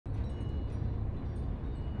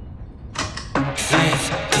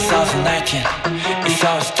2019 It's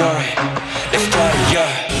our story Let's start it,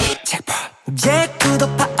 yeah Jackpot Jack to the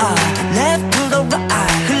power Left to the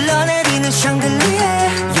right 흘러내리는 샹들리에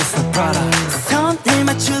Use my product 손을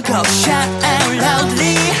맞추고 Shout out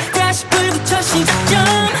loudly 다시 불붙여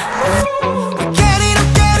시작점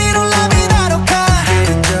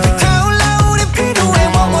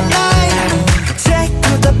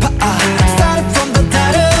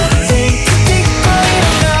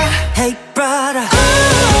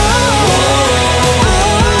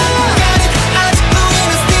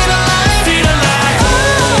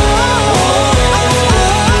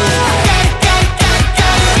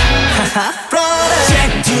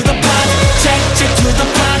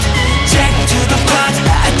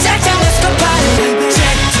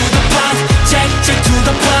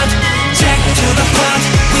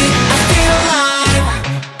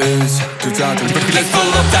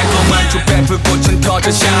불꽃은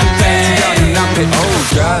터져 샴페인 주라는 앞에 oh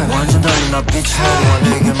god 완전 달린 앞빛으로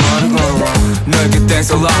내게 말을 걸어와 널 그땐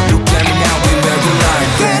so long Look at me now we never lie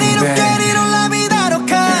Get it on la vida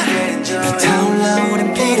loca 불타올라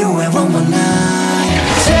우린 필요해 one more night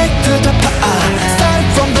Check to the bar Start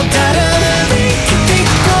from the bottom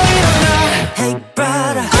뛰고 일어나 Hey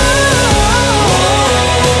brother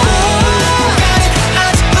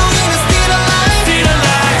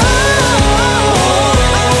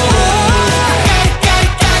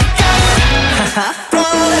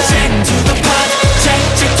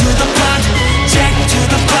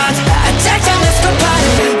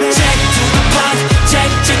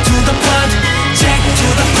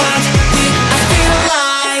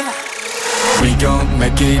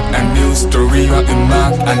Make it a new story와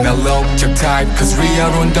음악 analog적 type Cause we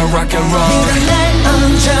are on the rock and roll 네가 날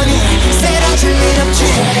온전히 쓰러질 일 없지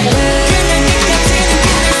그냥 끝까지는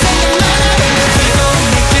그냥 생각만 We gon'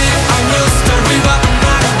 make it a new story와 음악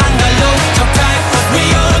analog적 type Cause we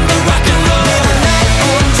are on the rock and roll 네가 날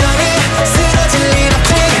온전히 쓰러질 일 없지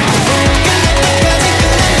그냥 끝까지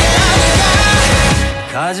끝난 게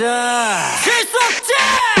아니다 가자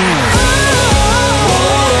필수업체